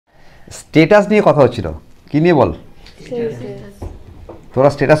Status নিয়ে কথা হচ্ছিল, কি নিয়ে বল? তোরা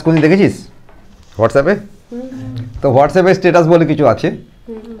স্টেটাস কোনদিন দেখেছিস হোয়াটসঅ্যাপে? তো হোয়াটসঅ্যাপে স্টেটাস বলে কিছু আছে,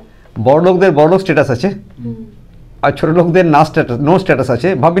 বড় লোকদের বড় স্টেটাস আছে, আর ছোটো লোকদের না স্ট্যাটাস, নো স্ট্যাটাস আছে।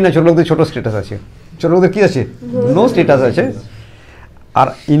 ভাবি না ছোটো লোকদের ছোটো স্ট্যাটাস আছে, ছোটো লোকদের কী আছে? নো স্ট্যাটাস আছে। আর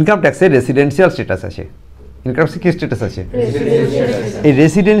ইনকাম ট্যাক্সে রেসিডেন্সিয়াল স্ট্যাটাস আছে। ইনকাম ট্যাক্সে কী স্ট্যাটাস আছে? এই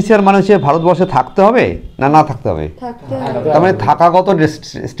রেসিডেন্সিয়াল মানে হচ্ছে ভারতবর্ষে থাকতে হবে না না থাকতে হবে, তার মানে থাকাগত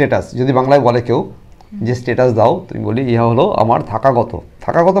স্ট্যাটাস। যদি বাংলায় বলে কেউ যে স্ট্যাটাস দাও, তুমি বলি ইহা হলো আমার থাকাগত।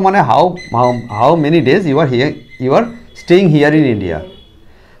 থাকাগত মানে how many days you R staying here in India.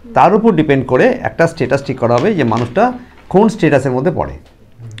 তার উপর ডিপেন্ড করে একটা স্ট্যাটাস ঠিক করা হবে যে মানুষটা কোন স্ট্যাটাসের মধ্যে পড়ে,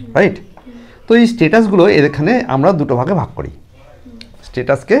 রাইট? তো এই স্ট্যাটাসগুলো এখানে আমরা দুটো ভাগে ভাগ করি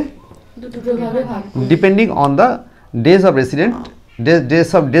স্ট্যাটাসকে, depending on the days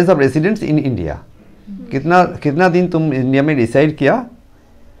of residents in India. कितना दिन तुम इंडिया में डिसाइड किया,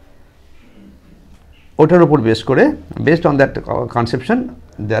 ওটার উপর বেস করে, based on that conception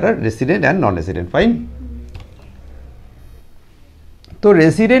there R resident and non resident. Fine. তো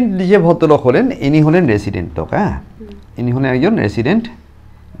রেসিডেন্ট যে ভদ্রলোক হলেন, ইনি হলেন রেসিডেন্ট লোক। হ্যাঁ, ইনি হলেন একজন রেসিডেন্ট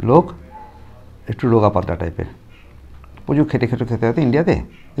লোক, একটু রোগা পাতলা টাইপের, প্রচুর খেটে খেতে হতো ইন্ডিয়াতে,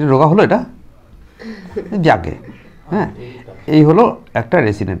 রোগা হলো এটা যাকে। হ্যাঁ, এই হলো একটা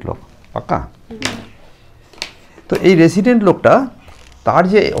রেসিডেন্ট লোক, পাক্কা। তো এই রেসিডেন্ট লোকটা তার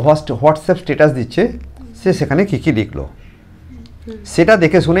যে হোয়াটসঅ্যাপ স্ট্যাটাস দিচ্ছে, সে সেখানে কী কী লিখলো সেটা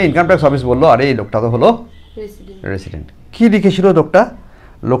দেখে শুনে ইনকাম ট্যাক্স অফিস বললো আরে এই লোকটা তো হলো রেসিডেন্ট। কী লিখেছিল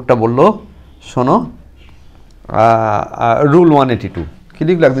লোকটা বললো শোনো, রুল 182 কী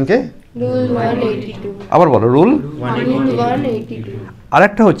লিখলো একদিনকে, আবার বলো রুল 182।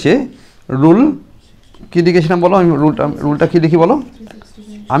 আরেকটা হচ্ছে রুল কী লিখেছিলাম বলো, আমি রুলটা কী লিখি বলো?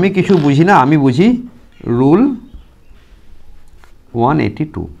 আমি কিছু বুঝি না, আমি বুঝি রুল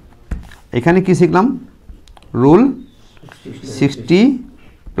 182। এখানে কি শিখলাম? Rule 60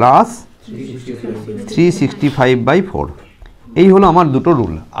 plus 365/4। এই হলো আমার দুটো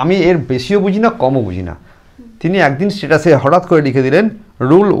রুল। আমি এর বেশিও বুঝি না, কমও বুঝি না। তিনি একদিন স্ট্যাটাসে হঠাৎ করে লিখে দিলেন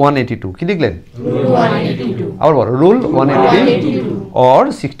রুল 182। কি লিখলেন? আবার বলো রুল 182 অর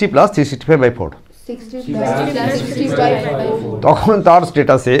 60 প্লাস 365/4। তখন তার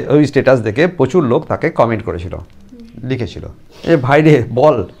স্ট্যাটাসে, ওই স্ট্যাটাস দেখে প্রচুর লোক তাকে কমেন্ট করেছিল, লিখেছিল এ ভাই রে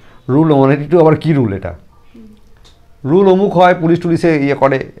বল রুল 182 আবার কী রুল? এটা রুল অমুক হয়, পুলিশ টুলিশে ইয়ে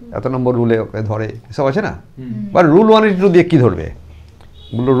করে, এত নম্বর রুলে ওকে ধরে, এসব আছে না। বা রুল 182 দিয়ে কী ধরবে?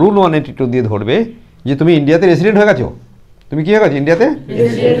 রুল 182 দিয়ে ধরবে যে তুমি ইন্ডিয়াতে রেসিডেন্ট হয়ে গেছো। তুমি কী হয়ে গেছো ইন্ডিয়াতে?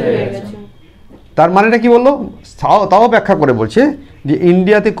 তার মানেটা কি বললো? তাও ব্যাখ্যা করে বলছে যে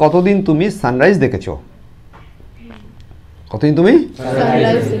ইন্ডিয়াতে কতদিন তুমি সানরাইজ দেখেছো, কতদিন তুমি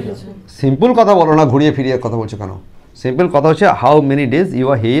সিম্পল কথা বলো না, ঘুরিয়ে ফিরিয়ে কথা বলছো কেন? সিম্পল কথা হচ্ছে how many days you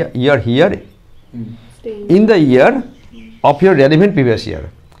R here in the year of your relevant previous year.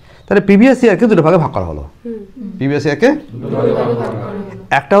 তাহলে প্রিভিয়াস ইয়ারকে দুটো ভাগে ভাগ করা হলো। প্রিভিয়াস ইয়ারকে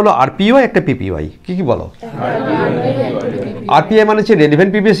একটা হলো আরপিওয়াই, একটা পিপিওয়াই। কি বলো? আরপিআই মানে হচ্ছে রেলিভেন্ট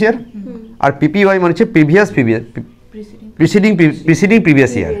প্রিভিয়াস ইয়ার, আর পিপিওয়াই মানে হচ্ছে প্রিসিডিং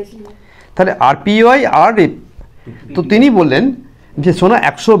প্রিভিয়াস ইয়ার। তাহলে আরপিওয়াই আর, তো তিনি বললেন যে শোনো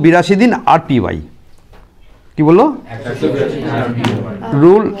 182 দিন আরপিওয়াই। কি বললো?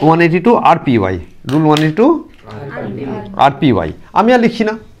 Rule 182 আরপিওয়াই, rule 182 আরপিওয়াই। আমি আর লিখছি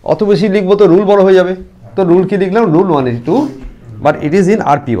না, অত বেশি লিখবো তো রুল বড় হয়ে যাবে। তো রুল কি লিখলাম? Rule 182, but it is in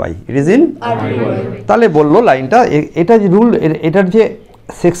আরপিওয়াই, it is in. তাহলে বললো লাইনটা, এটা যে রুল, এটার যে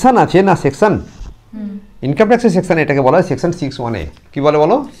সেকশন আছে না, সেকশন ইনকাম ট্যাক্সের সেকশন, এটাকে বলা হয় সেকশন 61A। কি বলে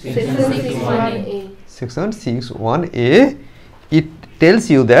বলো? Section 61A। It tells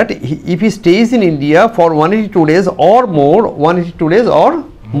you that if he stays in India for 182 days or more, 182 days or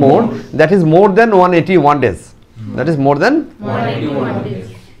more, that is more than 181 days. That is more than 181 days.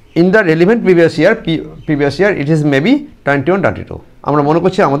 In the relevant previous year, it is maybe 21-22. আমরা মনে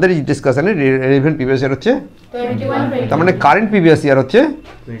করছি আমাদের এই ডিসকাশনে relevant previous year হচ্ছে 21, তার মানে current previous year হচ্ছে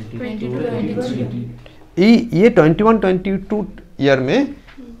 22-23। ये 21-22 ईयर में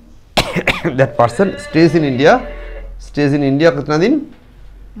that person stays in India कितना दिन?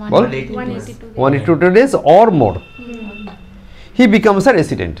 182 days or more. He becomes a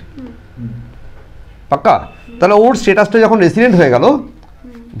resident. পাক্কা? তাহলে ওর স্ট্যাটাসটা যখন রেসিডেন্ট হয়ে গেল,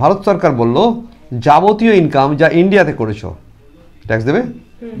 ভারত সরকার বলল যাবতীয় ইনকাম যা ইন্ডিয়াতে করেছো ট্যাক্স দেবে।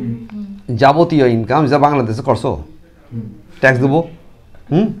 যাবতীয় ইনকাম যা বাংলাদেশে করছো ট্যাক্স দেবো।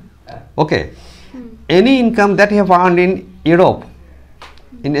 ওকে, any income that you have earned in Europe,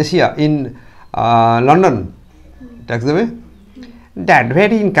 in Asia, in London, tax দেবে। That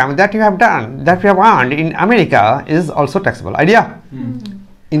very income that you have earned in America is also taxable. Idea?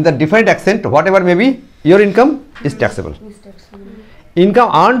 in the different accent, whatever may be, your income is taxable. Income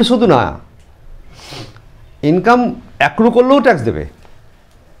earned শুধু না, income অ্যাক্রু করলেও tax দেবে।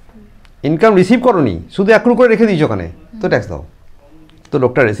 Income receive করোনি, শুধু অ্যাক্রু করে রেখে দিয়েছো ওখানে, তো ট্যাক্স দাও। তো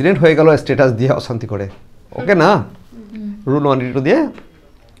লোকটা রেসিডেন্ট হয়ে গেল স্ট্যাটাস দিয়ে অশান্তি করে, ওকে না, রুল 182 দিয়ে।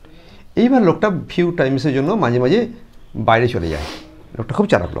 এইবার লোকটা ফিউ টাইমসের জন্য মাঝে মাঝে বাইরে চলে যায়। লোকটা খুব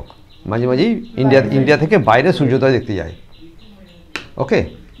চালাক লোক, মাঝে মাঝেই ইন্ডিয়া থেকে বাইরে সূর্যোদয় দেখতে যায়, ওকে।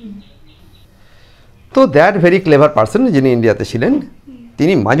 তো দ্যাট ভেরি ক্লেভার পার্সন যিনি ইন্ডিয়াতে ছিলেন,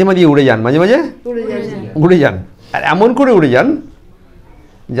 তিনি মাঝে মাঝে উড়ে যান, মাঝে মাঝে উড়ে যান, আর এমন করে উড়ে যান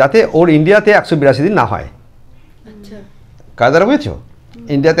যাতে ওর ইন্ডিয়াতে 182 দিন না হয়। কায়দারা বুঝেছো?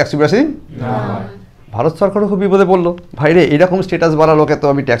 ইন্ডিয়াতে 182 দিন ভারত সরকারও খুব বিপদে পড়লো, ভাই রে এরকম স্ট্যাটাস বাড়া লোকে তো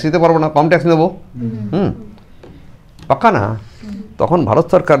আমি ট্যাক্স দিতে পারবো না, কম ট্যাক্স নেবো। পাক্কা না? তখন ভারত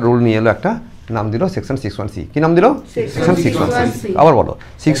সরকার রুল নিয়ে এলো, একটা নাম দিল সেকশন 61C। কি নাম দিল? Section 61C। আবার বলো,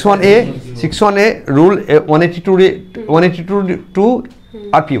 61A rule 182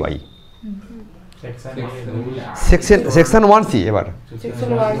 RPY, section 1C। এবার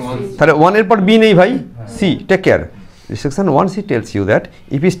তাহলে 1 এর পর B নেই ভাই, C, take care. Section 1C tells you that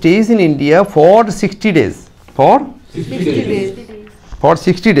if he stays in India for 60 days, for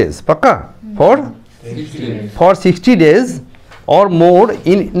 60 days, pakka, for 60 days or more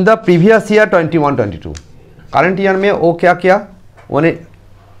in the previous year 21-22, current year में वो क्या किया,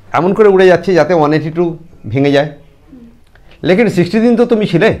 এমন করে উড়ে যাচ্ছে যাতে 182 ভেঙে যায়। लेकिन 60 দিন তো তুমি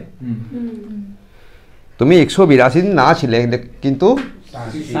ছিলে, তুমি 182 দিন না ছিলে, কিন্তু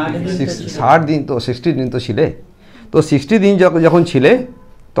 60 দিন তো 60 দিন তো ছিলে। তো 60 দিন যখন ছিলে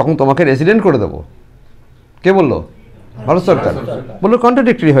তখন তোমাকে রেসিডেন্ট করে দেবো, কে বললো? ভারত সরকার। বললো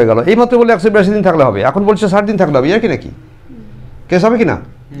কন্ট্রাডিক্টরি হয়ে গেল, এই মাত্র বলে 182 দিন থাকলে হবে, এখন বলছে 60 দিন থাকলে হবে, আর কি নাকি কেস হবে কি না?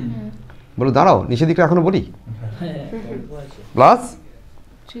 বলো দাঁড়াও, নিচের দিকটা এখনো বলি, প্লাস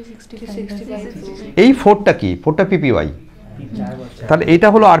এই 4টা কি, 4টা PPY, তাহলে এটা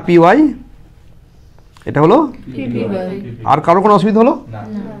হলো RPY, এটা হলো আর কারো কোনো অসুবিধা হলো?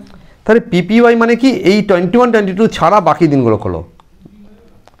 তাহলে PPY মানে কি, এই 21-22 ছাড়া বাকি দিনগুলো হলো,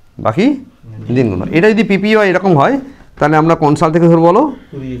 বাকি দিনগুলো। এটা যদি PPY এরকম হয় তাহলে আমরা কোন সাল থেকে ধরবো বলো?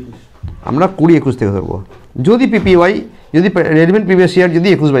 আমরা 20-21 থেকে ধরবো। যদি PPY, যদি রেলিভেন্ট প্রিভিয়াস ইয়ার যদি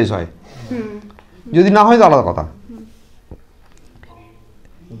 21-22 হয়, যদি না হয় তো আলাদা কথা।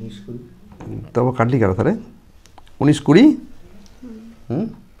 তবে কাটলি কেন তাহলে 19-20,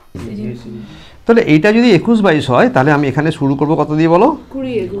 তাহলে এইটা যদি 21-22 হয় তাহলে আমি এখানে শুরু করবো কত দিয়ে বলো?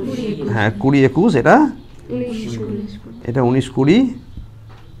 20-21। হ্যাঁ 20-21, এটা 19-20,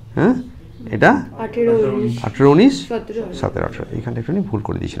 হ্যাঁ এটা 18-19, 17-18। এইখানটা একটু ভুল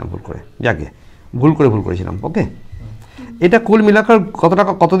করে দিয়েছিলাম, ভুল করেছিলাম, ওকে। এটা কুল মিলাকার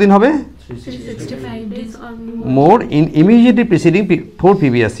কতদিন হবে? More in immediately preceding 4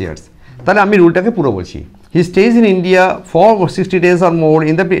 previous years। তাহলে আমি রুলটাকে পুরো বলছি। He stays in India for 60 days or more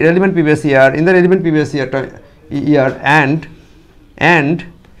in the relevant previous year, and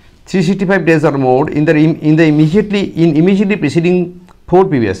 365 days or more in the immediately preceding 4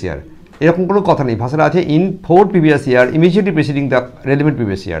 previous year। এরকম কোনো কথা নেই, ভাষাটা আছে in 4 previous year immediately preceding the relevant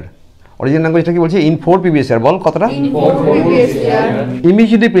previous year। Original ল্যাঙ্গুয়েজটা কি বলছে? in 4 previous year, বল কতটা? in 4 previous year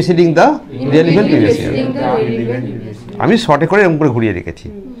immediately preceding the relevant previous year। আমি শর্টে করে এরকম করে ঘুরিয়ে রেখেছি,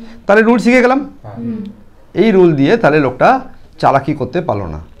 তাহলে রুল শিখে গেলাম। এই রুল দিয়ে তাহলে লোকটা চালাকি করতে পারলো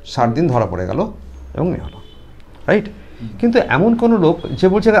না, 60 দিন ধরা পড়ে গেল এবং এ হলো, রাইট। কিন্তু এমন কোনো লোক যে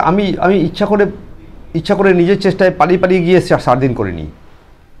বলছে আমি ইচ্ছা করে নিজের চেষ্টায় পালিয়ে গিয়ে 60 দিন করিনি,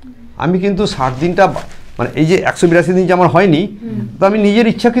 আমি কিন্তু 60 দিনটা মানে এই যে 182 দিন যে আমার হয়নি, তো আমি নিজের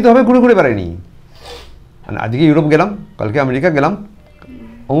ইচ্ছাকৃতভাবে ঘুরে বেড়াইনি। মানে আজকে ইউরোপ গেলাম, কালকে আমেরিকা গেলাম,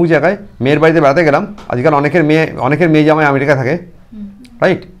 অমুক জায়গায় মেয়ের বাড়িতে বেড়াতে গেলাম, আজকাল অনেকের মেয়ে জামাই আমেরিকা থাকে,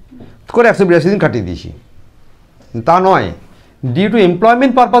 রাইট, করে 182 দিন কাটিয়ে দিয়েছি, তা নয়। Due to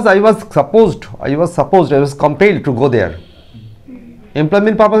employment purpose I was compelled to go there।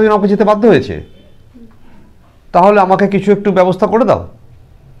 Employment পারপাসে আমাকে যেতে বাধ্য হয়েছে, তাহলে আমাকে কিছু একটু ব্যবস্থা করে দাও।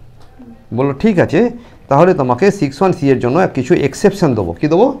 বললো ঠিক আছে, তাহলে তোমাকে 61C এর জন্য কিছু এক্সেপশন দেবো। কি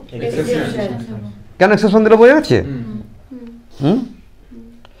দেবো? কেন এক্সেপশন দিলে বোঝা যাচ্ছে?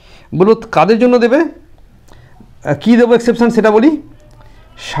 বলো কাদের জন্য দেবে, কি দেবো এক্সেপশন সেটা বলি।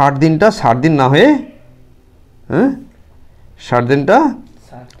 60 দিনটা 60 দিন না হয়ে, 60 দিনটা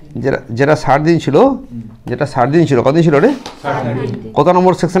যেটা 60 দিন ছিল, কতদিন ছিল রে? কত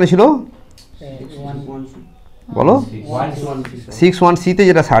নম্বর সেকশনে ছিল বলো? 61C-তে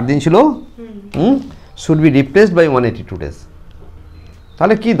যেটা 60 দিন ছিল, should be replaced by 182 days।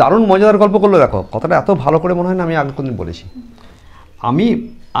 তাহলে কি দারুণ মজাদার গল্প করলো, দেখো কথাটা এত ভালো করে মনে হয় না আমি আগে কোনদিন বলেছি।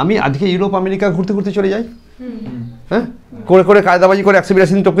 আমি আজকে ইউরোপ আমেরিকা ঘুরতে চলে যাই, হ্যাঁ, করে করে কায়দাবাজি করে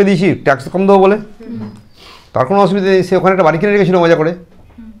 182 দিন টপকে দিয়েছি ট্যাক্স কম দেবো বলে, তার কোনো অসুবিধা নেই, সে ওখানে একটা বাড়ি কিনে রেখেছিল মজা করে,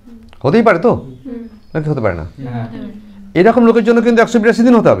 হতেই পারে তো, নাকি হতে পারে না? এরকম লোকের জন্য কিন্তু 182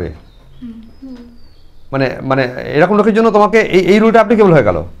 দিন হতে হবে, মানে মানে এরকম লোকের জন্য তোমাকে এই রুলটা অ্যাপ্লিকেবল হয়ে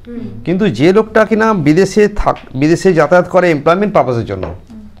গেল। কিন্তু যে লোকটা কিনা বিদেশে যাতায়াত করে এমপ্লয়মেন্ট পারপাসের জন্য,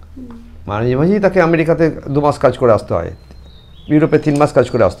 মাঝে মাঝেই তাকে আমেরিকাতে 2 মাস কাজ করে আসতে হয়, ইউরোপে 3 মাস কাজ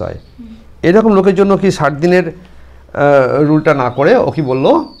করে আসতে হয়, এরকম লোকের জন্য কি 60 দিনের রুলটা না করে ও কি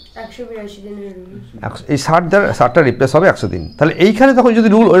বললো 182 দিনের রুল, এই 60টা রিপ্লেস হবে 100 দিন। তাহলে এইখানে তখন যদি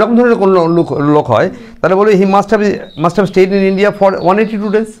রুল ওইরকম ধরনের কোনো লোক হয়, তাহলে বলে he must have stayed in India for 182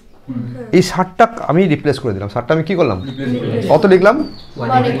 days. এই 60টা আমি রিপ্লেস করে দিলাম, 60টা আমি কী করলাম, কত লিখলাম,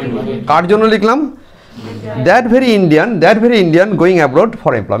 কার জন্য লিখলাম, that very Indian going abroad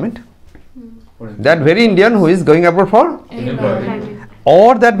for employment, that very Indian who is going abroad for,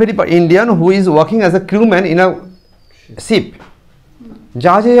 or that very Indian who is working as a crewman in a ship,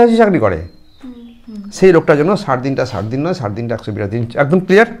 জাহাজে চাকরি করে, সেই লোকটার জন্য 60 দিনটা 60 দিন নয়, 60 দিনটা 182 দিন। একদম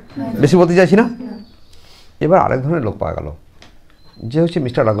ক্লিয়ার, বেশি বলতে চাইছি না। এবার আরেক ধরনের লোক পাওয়া গেল, যে হচ্ছে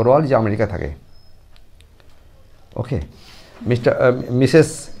মিস্টার আগরওয়াল, যে আমেরিকায় থাকে। ওকে,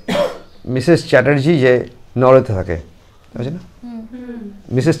 মিসেস চ্যাটার্জি যে নরওয়েতে থাকে, বুঝলেন না,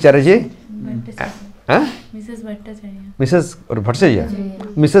 মিসেস চ্যাটার্জি, হ্যাঁ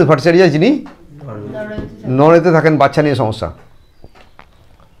মিসেস ভট্টাচার্য যিনি নরওয়েতে থাকেন, বাচ্চা নিয়ে সমস্যা,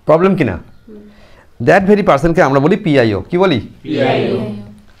 প্রবলেম কিনা, দ্যাট ভেরি পার্সনকে আমরা বলি পিআইও। কি বলি,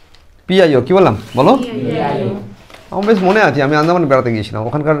 পিআইও। কি বললাম বলো? আমার বেশ মনে আছে, আমি আন্দামান বেড়াতে গিয়েছিলাম,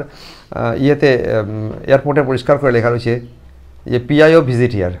 ওখানকার ইয়েতে এয়ারপোর্টে পরিষ্কার করে লেখা রয়েছে যে পিআইও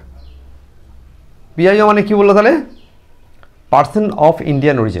ভিজিট হিয়ার। পিআইও মানে কি বললো তাহলে, পার্সন অফ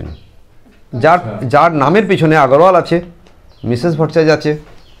ইন্ডিয়ান অরিজিন, যার নামের পিছনে আগরওয়াল আছে, মিসেস ভট্টাচার্য আছে,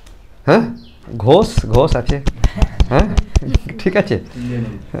 হ্যাঁ, ঘোষ আছে, হ্যাঁ, ঠিক আছে,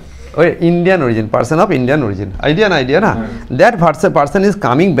 ওই Indian origin, person of Indian origin, idea না, that person is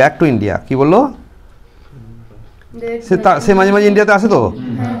coming back to India. কি বললো, সে মাঝে মাঝে ইন্ডিয়াতে আসে তো,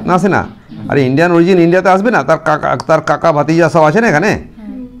 না আসে না? আরে ইন্ডিয়ান অরিজিন ইন্ডিয়াতে আসবে না, তার কাকা ভাতিজা সব আছে না এখানে,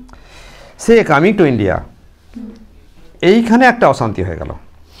 সে কামিং টু ইন্ডিয়া। এইখানে একটা অশান্তি হয়ে গেল।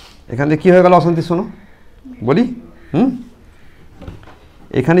 এখানে কী হয়ে গেল অশান্তি, শোনো বলি।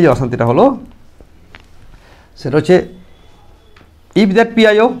 এখানে যে অশান্তিটা হলো সেটা হচ্ছে, if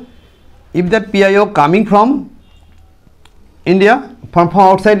that PIO coming from India, from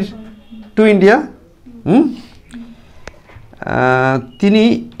outside to India, তিনি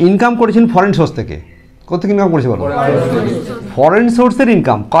ইনকাম করেছেন ফরেন সোর্স থেকে। কোথেকে ইনকাম করেছে বলো? ফরেন সোর্সের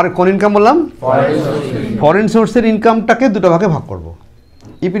ইনকাম। কোন ইনকাম বললাম? ফরেন সোর্সের ইনকামটাকে দুটো ভাগে ভাগ করব।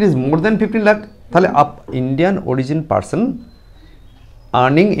 If it is more than 15 lakh, তাহলে Indian origin person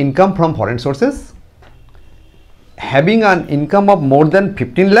earning income from foreign sources having an income of more than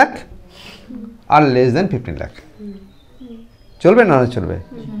 15 lakh R less than 15 lakh. চলবে না? চলবে।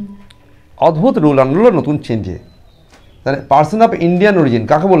 অদ্ভুত রুল আনলো নতুন চেঞ্জে। তাহলে পার্সন অফ ইন্ডিয়ান অরিজিন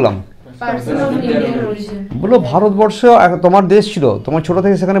কাকে বললাম? বলো ভারতবর্ষ তোমার দেশ ছিল, তোমার ছোট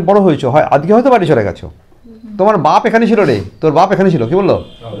থেকে সেখানে বড় হয়েছো, হয় আজকে হয়তো বাড়ি চলে গেছো, তোমার বাপ এখানে ছিল রে, তোর বাপ এখানে ছিল, কি বললো?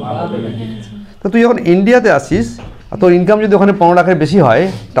 তো তুই যখন ইন্ডিয়াতে আসিস আর তোর ইনকাম যদি ওখানে 15 লাখের বেশি হয়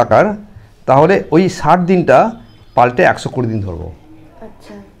টাকার, তাহলে ওই 60 দিনটা পাল্টে 120 দিন ধরবো।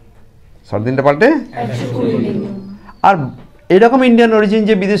 60 দিনটা পাল্টে 120 দিন। আর এরকম ইন্ডিয়ান অরিজিন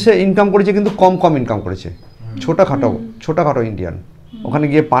যে বিদেশে ইনকাম করেছে কিন্তু কম ইনকাম করেছে, ছোটোখাটো ইন্ডিয়ান, ওখানে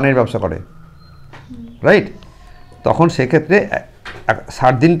গিয়ে পানের ব্যবসা করে, রাইট? তখন সেক্ষেত্রে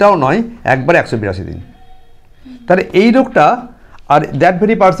 60 দিনটাও নয়, একবারে 182 দিন। তাহলে এই লোকটা আর that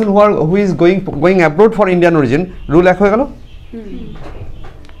very person who is going abroad for Indian origin, rule এক হয়ে গেল,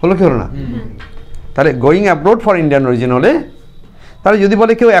 হলো কি হলো না? তাহলে going abroad for Indian origin হলে, তাহলে যদি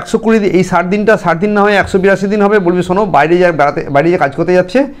বলে কেউ 120 এই 60 দিনটা 60 দিন না হয় 182 দিন হবে, বলবি শোনো বাইরে যে কাজ করতে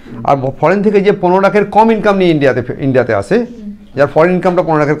যাচ্ছে আর ফরেন থেকে যে 15 লাখের কম ইনকাম নিয়ে ইন্ডিয়াতে আসে, যার ফরেন ইনকামটা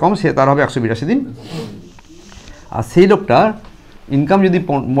 15 লাখের কম, সে তার হবে 182 দিন। আর সেই লোকটার ইনকাম যদি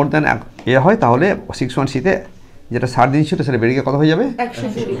মোর দ্যান হয়, তাহলে 61C-তে যেটা 60 দিন ছিল সেটা বেরিয়ে কত হয়ে যাবে?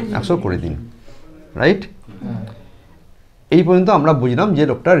 120 দিন, রাইট? এই পর্যন্ত আমরা বুঝলাম যে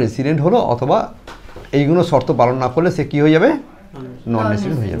লোকটা রেসিডেন্ট হলো, অথবা এইগুলো শর্ত পালন না করলে সে কী হয়ে যাবে? নন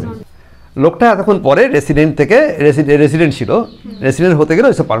রেসিডেন্ট হয়ে যাবে। লোকটা এতক্ষণ পরে রেসিডেন্ট থেকে রেসিডেন্ট ছিল, রেসিডেন্ট হতে গেলে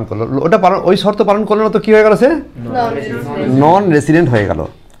ওইসব পালন করলো, ওই শর্ত পালন করলো না, তো কী হয়ে গেল? সে নন রেসিডেন্ট হয়ে গেল।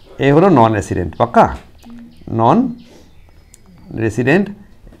 এই হলো নন রেসিডেন্ট, পাক্কা নন রেসিডেন্ট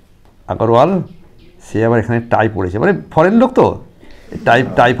আগরওয়াল। সে আবার এখানে টাই পড়েছে, মানে ফরেন লোক তো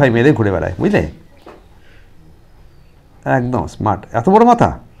টাই ফাই মেরে ঘুরে বেড়ায়, বুঝলে? একদম স্মার্ট, এত বড় মাথা।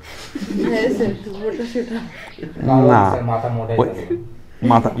 না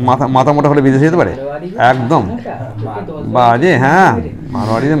মাথা মোটা হলে বিদেশে যেতে পারে একদম বাজে। হ্যাঁ,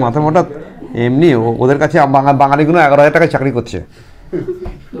 মারোয়ারিদের মাথা মোটা এমনি ওদের কাছে বাঙালিগুলো 11,000 টাকায় চাকরি করছে।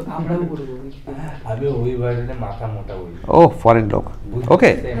 ও ফরেন লোক,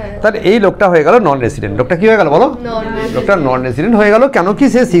 ওকে। তাহলে এই লোকটা হয়ে গেল নন রেসিডেন্ট। লোকটা কি হয়ে গেল বলো? লোকটা নন রেসিডেন্ট হয়ে গেল। কেন কি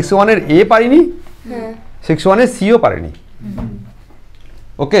সে 6(1) এ পারেনি, 6(1) এ সিও পারেনি।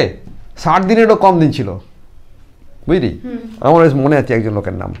 ওকে, 60 দিনেরও কম দিন ছিল, বুঝলি? আমার মনে আছে একজন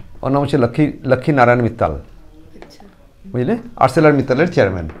লোকের নাম, ওর নাম হচ্ছে লক্ষ্মী নারায়ণ মিত্তাল, বুঝলে? আর্সেলার মিত্তালের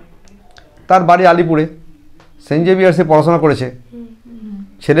চেয়ারম্যান। তার বাড়ি আলিপুরে, সেন্ট জেভিয়ার্সে পড়াশোনা করেছে।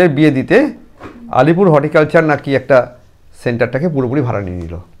 ছেলের বিয়ে দিতে আলিপুর হর্টিকালচার নাকি একটা সেন্টারটাকে পুরোপুরি ভাড়া নিয়ে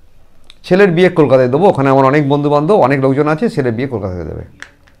নিল। ছেলের বিয়ে কলকাতায় দেবো, ওখানে আমার অনেক বন্ধু বান্ধব অনেক লোকজন আছে, ছেলের বিয়ে কলকাতায় দেবে।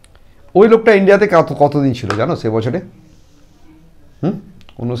 ওই লোকটা ইন্ডিয়াতে কতদিন ছিল জানো সে বছরে?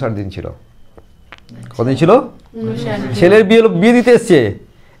 59 দিন ছিল। কদিন ছিল? ছেলের বিয়ে দিতে এসছে,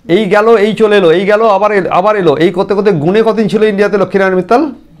 এই গেল এই চলে এলো, এই গেল আবার এলো, এই করতে করতে গুণে কতদিন ছিল ইন্ডিয়াতে লক্ষ্মীনারায়ণ মিত্তাল?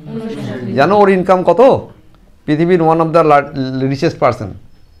 জানো ওর ইনকাম কত? পৃথিবীর one of the richest person.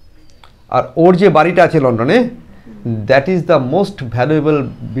 আর ওর যে বাড়িটা আছে লন্ডনে, that is the most valuable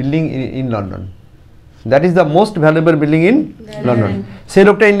building in London. That is the most valuable building in London. সেই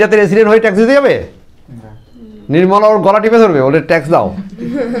লোকটা ইন্ডিয়াতে রেসিডেন্ট হয়ে ট্যাক্স দিতে যাবে? নির্মলা ওর গলা টিপে ধরবে, ওদের ট্যাক্স দাও।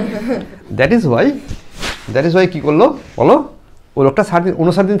 দ্যাট ইজ ওয়াই কী করলো বলো? ও লোকটা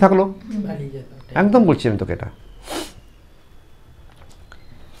 59 দিন থাকলো। একদম বলছি আমি তোকে এটা।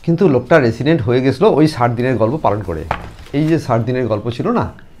 কিন্তু লোকটা রেসিডেন্ট হয়ে গেছিলো ওই 60 দিনের গল্প পালন করে। এই যে 60 দিনের গল্প ছিল না,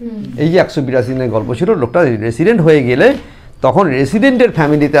 এই যে 182 দিনের গল্প ছিল, লোকটা রেসিডেন্ট হয়ে গেলে তখন রেসিডেন্টের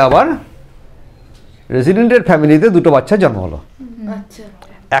ফ্যামিলিতে দুটো বাচ্চা জন্ম হলো।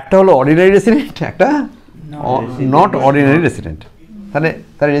 একটা হলো অর্ডিনারি রেসিডেন্ট, একটা নট অর্ডিনারি রেসিডেন্ট। তাহলে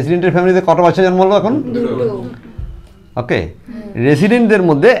রেসিডেন্টের ফ্যামিলিতে কত বাচ্চা জন্ম হলো এখন? ওকে, রেসিডেন্টদের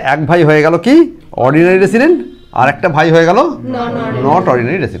মধ্যে এক ভাই হয়ে গেল কি অর্ডিনারি রেসিডেন্ট, আর একটা ভাই হয়ে গেল নট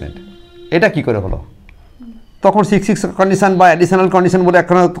অর্ডিনারি রেসিডেন্ট। এটা কি করে হলো? তখন 6(6) কন্ডিশন বা অ্যাডিশনাল কন্ডিশন বলে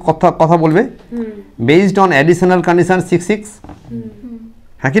একটা কথা বলবে, বেসড অন অ্যাডিশনাল কন্ডিশন 6(6),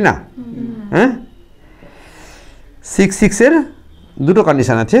 হ্যাঁ কি না? হ্যাঁ, 6(6)-এর দুটো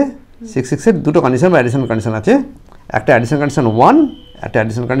কন্ডিশন আছে, 6(6)-এর দুটো কন্ডিশন বা অ্যাডিশনাল কন্ডিশন আছে। একটা অ্যাডিশনাল কন্ডিশন 1, একটা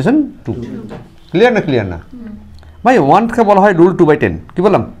অ্যাডিশনাল কন্ডিশন 2। ক্লিয়ার না ভাই? 1কে বলা হয় রুল 2/10। কি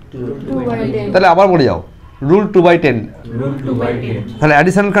বললাম? তাহলে আবার বলে যাও, রুল 2/10। তাহলে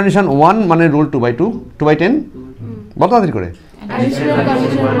অ্যাডিশনাল কন্ডিশন 1 মানে রুল 2/10। বল তাড়াতাড়ি করে,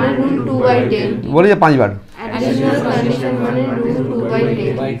 বলে যা 5 বার।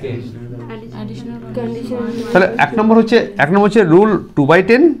 তাহলে এক নম্বর হচ্ছে রুল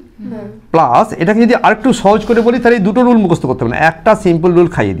 2/10 প্লাস, এটাকে যদি আরেকটু সহজ করে বলি তাহলে দুটো রুল মুখস্থ করতে হবে না, একটা সিম্পল রুল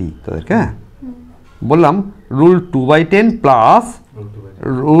খাইয়ে দিই তোদেরকে। হ্যাঁ, বললাম রুল 2/10 প্লাস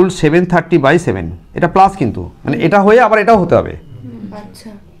রুল 730/7। এটা প্লাস, কিন্তু মানে এটা হয়ে আবার এটাও হতে হবে।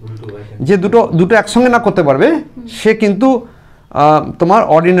 যে দুটো একসঙ্গে না করতে পারবে সে কিন্তু তোমার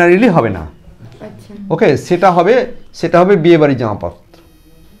অর্ডিনারিলি হবে না। ওকে, সেটা হবে বিয়ে বাড়ির জামাপত্র,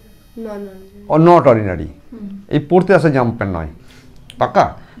 নট অর্ডিনারি। এই পড়তে আসা জামা প্যান্ট নয়, পাক্কা?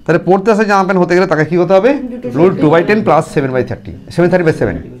 তাহলে পড়তে আসা জামা প্যান্ট হতে গেলে তাকে কি হতে হবে? Rule 2/10 plus 7/30,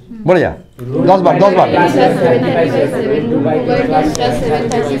 730/7। বলে যা 10 বার।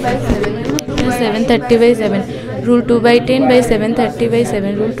 730/7, rule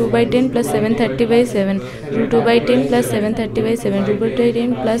 2/10/730/7, rule 2/10 plus 730/7, rule 2/10 plus 730/7, rule 2/10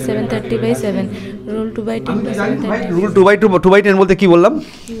 plus 730/7, rule 2/10 plus 730. Rule 2/10 বলতে কি বললাম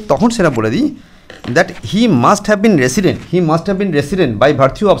তখন সেটা বলে দিই, that he must have been resident by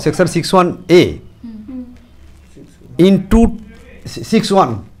virtue of section 61A in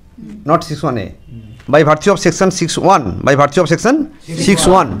 6(1), not 61A, by virtue of section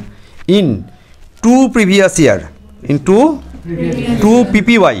 61 in 2 previous year, into 2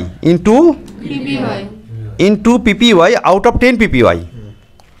 PPY, into PPY out of 10 PPY।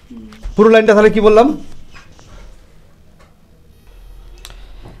 পুরো লাইনটা তাহলে কি বললাম?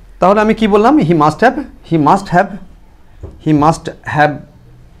 তাহলে আমি কি বললাম? he must have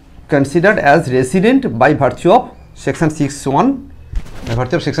considered as resident by virtue of section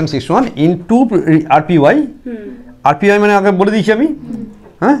 61 in 2 RPY। RPY মানে আগে বলে দিয়েছি আমি,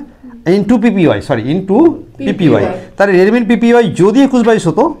 হ্যাঁ, ইনটু PPY, ইনটু PPY। তাহলে রেডিমেড PPY যদি 21-22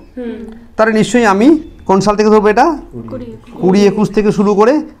 হতো, তাহলে নিশ্চয়ই আমি কোন সাল থেকে ধরবো? এটা 20-21 থেকে শুরু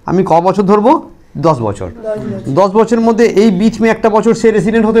করে আমি ক বছর ধরবো? 10 বছর। 10 বছরের মধ্যে এই বিচ মে একটা বছর সে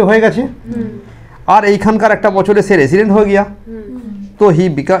রেসিডেন্ট হয়ে গেছে, আর এইখানকার একটা বছরে সে রেসিডেন্ট হয়ে গিয়া, তো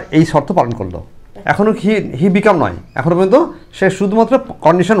এই শর্ত পালন করলো। এখনও হি বিকাম নয়, এখনও পর্যন্ত সে শুধুমাত্র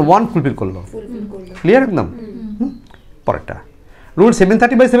কন্ডিশন 1 ফুলফিল করলো। ফুলফিল করলো। ক্লিয়ার একদম? পরেরটা রুল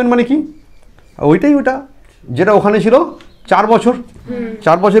 730/7 মানে কি? ওইটাই ওটা যেটা ওখানে ছিল 4 বছর।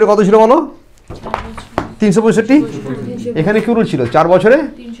 4 বছরে কত ছিল বলো? 365। এখানে কি রুল ছিল? 4 বছরে,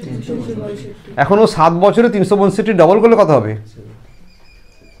 এখনও 7 বছরে 365 ডবল করলে কত হবে?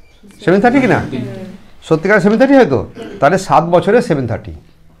 730 কি না? সত্যিকার 730 হয়তো, তাহলে 7 বছরে 730।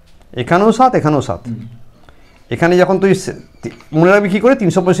 এখানেও 7, এখানেও 7। এখানে যখন তুই মনে রাখবি কী করে?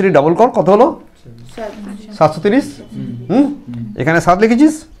 365 ডবল কর, কত হলো? 730। এখানে 7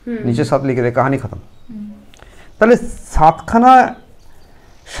 লিখেছিস, নিচে 7 লিখে দে, কাহানি খতম। তাহলে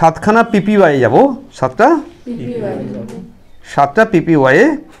সাতখানা পিপিওয়াই যাবো, 7টা পিপিওয়াইয়ে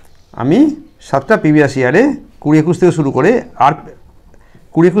আমি 7টা পিভিএস ইয়ারে 20-21 থেকে শুরু করে, আর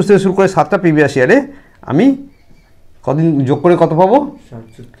 20-21 থেকে শুরু করে 7টা পিভিএস ইয়ারে আমি কদিন যোগ করে কত পাবো?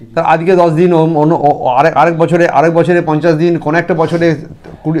 তা আজকে 10 দিন, আরেক বছরে 50 দিন, কোনো একটা বছরে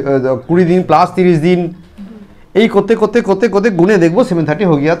 20 দিন প্লাস 30 দিন, এই করতে করতে করতে করতে গুনে দেখবো 730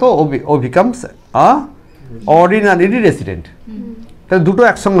 हो गया तो ও বিকামস আ অর্ডিনারি রেসিডেন্ট। তাহলে দুটো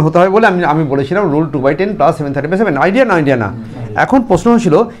একসঙ্গে হতে হবে বলে আমি বলেছিলাম রুল 2/10 প্লাস 730/7। আইডিয়া না। এখন প্রশ্ন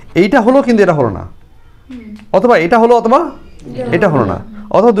হচ্ছিল এইটা হলো কিন্তু এটা হলো না, অথবা এটা হলো অথবা এটা হলো না,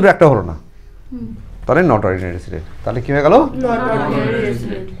 অথবা দুটো একটা হলো না, তাহলে নট অর্ডিনারি রেসিডেন্ট। তাহলে কি হয়ে গেল?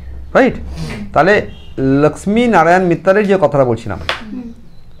 রাইট। তাহলে লক্ষ্মী নারায়ণ মিত্তারের যে কথাটা বলছিলাম,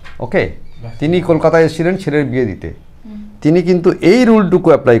 ওকে, তিনি কলকাতায় এসেছিলেন ছেলের বিয়ে দিতে, তিনি কিন্তু এই রুলটুকু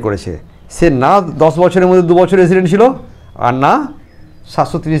অ্যাপ্লাই করেছে। সে না 10 বছরের মধ্যে 2 বছর রেসিডেন্ট ছিল, আর না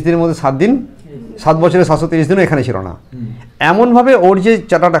 730 দিনের মধ্যে 7 দিন, 7 বছরে 730 দিনও এখানে ছিল না। এমনভাবে ওর যে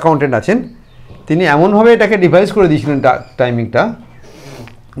চার্টার্ড অ্যাকাউন্টেন্ট আছেন, তিনি এমনভাবে এটাকে ডিভাইস করে দিয়েছিলেন টাইমিংটা।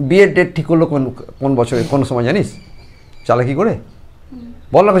 বিয়ের ডেট ঠিক করলো কোন বছরে, কোন সময় জানিস? চালাকি করে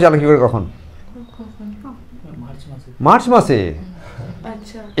বল না, চালাকি করে কখন? মার্চ মাসে।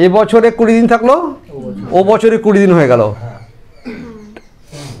 এ বছরে 20 দিন থাকলো, ও বছরে 20 দিন হয়ে গেল।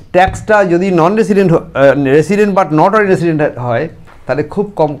 ট্যাক্সটা যদি non resident but not on resident হয়, তাহলে খুব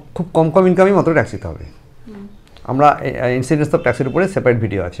কম ইনকামই মাত্র ট্যাক্স দিতে হবে। আমরা ইনসিডেন্স অফ ট্যাক্সের উপরে সেপারেট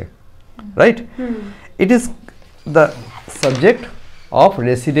ভিডিও আছে, right? It is the subject of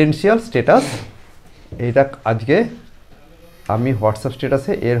residential status. এটা আজকে আমি হোয়াটসঅ্যাপ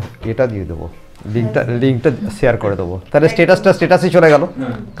স্ট্যাটাসে এটা দিয়ে দেবো, লিঙ্কটা শেয়ার করে দেবো। তাহলে স্ট্যাটাসই চলে গেল,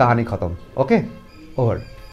 কাহানি খতম। ওকে, ওভার।